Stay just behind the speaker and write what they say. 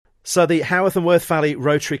So the Haworth and Worth Valley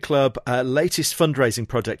Rotary Club latest fundraising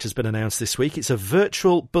project has been announced this week. It's a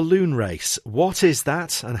virtual balloon race. What is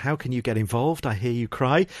that and how can you get involved? I hear you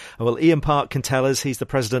cry. Well, Ian Park can tell us. He's the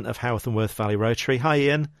president of Haworth and Worth Valley Rotary. Hi,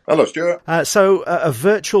 Ian. Hello, Stuart. So a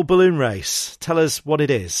virtual balloon race. Tell us what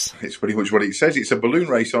it is. It's pretty much what it says. It's a balloon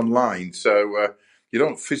race online. So you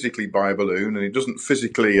don't physically buy a balloon and it doesn't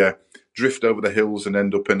physically drift over the hills and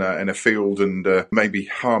end up in a field and maybe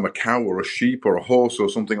harm a cow or a sheep or a horse or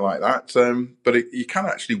something like that. But you can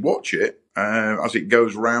actually watch it as it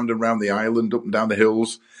goes round and round the island, up and down the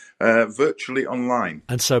hills, virtually online.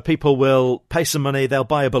 And so people will pay some money, they'll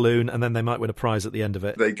buy a balloon, and then they might win a prize at the end of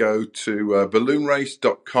it. They go to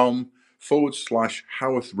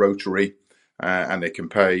balloonrace.com/Haworth Rotary. And they can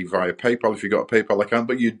pay via PayPal if you've got a PayPal account.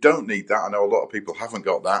 But you don't need that. I know a lot of people haven't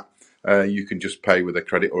got that. You can just pay with a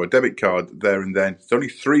credit or a debit card there and then. It's only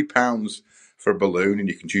 £3 for a balloon, and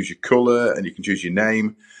you can choose your colour and you can choose your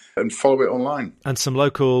name and follow it online. And some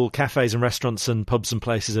local cafes and restaurants and pubs and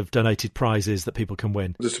places have donated prizes that people can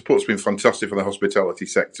win. The support's been fantastic for the hospitality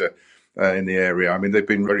sector in the area. I mean, they've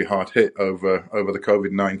been very hard hit over the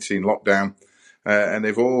COVID-19 lockdown. And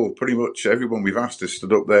they've all, pretty much everyone we've asked has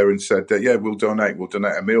stood up there and said, yeah, we'll donate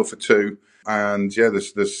a meal for two. And yeah,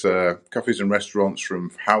 there's cafes and restaurants from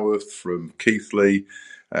Haworth, from Keighley,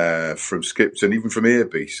 from Skipton, even from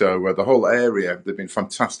Earby. So the whole area, they've been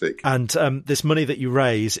fantastic. And this money that you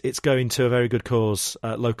raise, it's going to a very good cause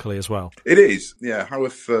locally as well. It is, yeah,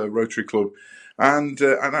 Haworth Rotary Club. And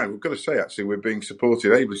we've got to say, actually, we're being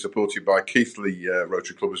ably supported by Keighley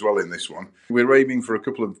Rotary Club as well in this one. We're aiming for a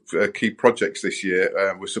couple of key projects this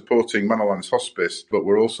year. We're supporting Manor Hospice, but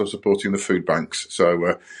we're also supporting the food banks.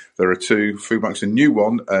 So there are two food banks, a new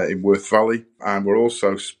one in Worth Valley, and we're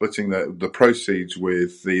also splitting the proceeds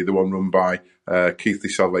with the one run by Keighley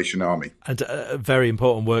Salvation Army. And very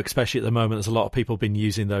important work, especially at the moment. There's a lot of people been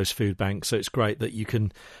using those food banks, so it's great that you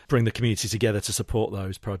can bring the community together to support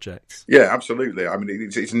those projects. Yeah, absolutely. I mean,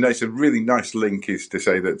 it's a really nice link is to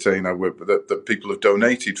say that that people have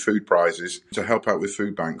donated food prizes to help out with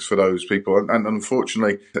food banks for those people. And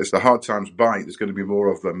unfortunately, as the hard times bite, there's going to be more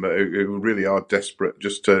of them who really are desperate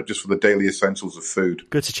just for the daily essentials of food.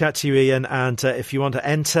 Good to chat to you, Ian. And if you want to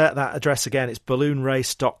enter that address again, it's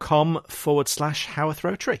balloonrace.com/Haworth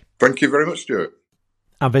Rotary. Thank you very much, Stuart.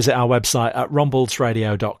 And visit our website at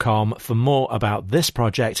rombaldsradio.com for more about this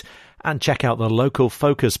project and check out the local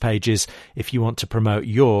focus pages if you want to promote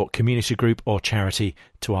your community group or charity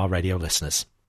to our radio listeners.